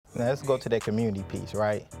Now let's go to that community piece,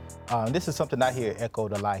 right? This is something I hear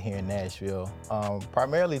echoed a lot here in Nashville,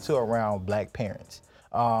 primarily to around Black parents.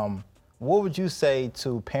 What would you say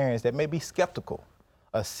to parents that may be skeptical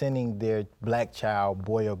of sending their Black child,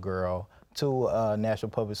 boy or girl, to a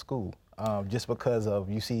national public school? Just because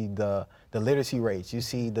of, you see the literacy rates, you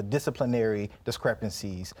see the disciplinary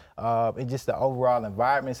discrepancies, and just the overall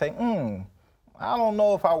environment, say, I don't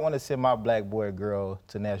know if I want to send my Black boy or girl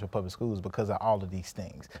to national public schools because of all of these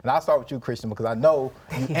things. And I'll start with you, Christian, because I know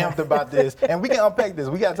you amped about this, and we can unpack this.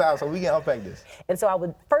 We got time, so we can unpack this. And so I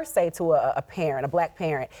would first say to a parent, a Black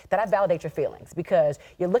parent, that I validate your feelings, because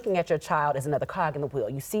you're looking at your child as another cog in the wheel.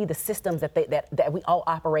 You see the systems that we all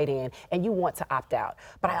operate in, and you want to opt out.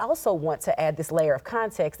 But I also want to add this layer of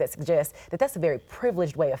context that suggests that that's a very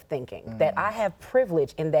privileged way of thinking, that I have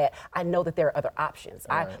privilege in that I know that there are other options.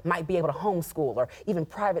 Right. I might be able to homeschool or even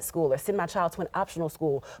private school or send my child to an optional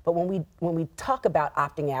school. But when we talk about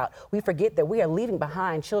opting out, we forget that we are leaving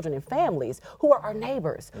behind children and families who are our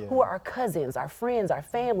neighbors, who are our cousins, our friends, our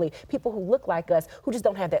family, people who look like us, who just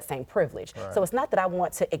don't have that same privilege. Right. So it's not that I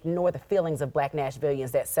want to ignore the feelings of Black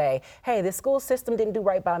Nashvillians that say, hey, this school system didn't do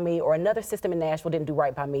right by me, or another system in Nashville didn't do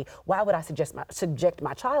right by me. Why would I subject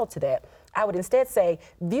my child to that? I would instead say,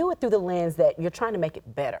 view it through the lens that you're trying to make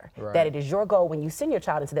it better. Right. That it is your goal when you send your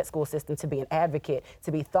child into that school system to be an advocate,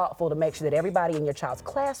 to be thoughtful, to make sure that everybody in your child's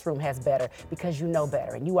classroom has better, because you know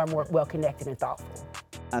better and you are more well-connected and thoughtful.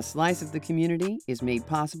 A Slice of the Community is made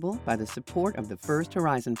possible by the support of the First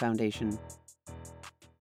Horizon Foundation.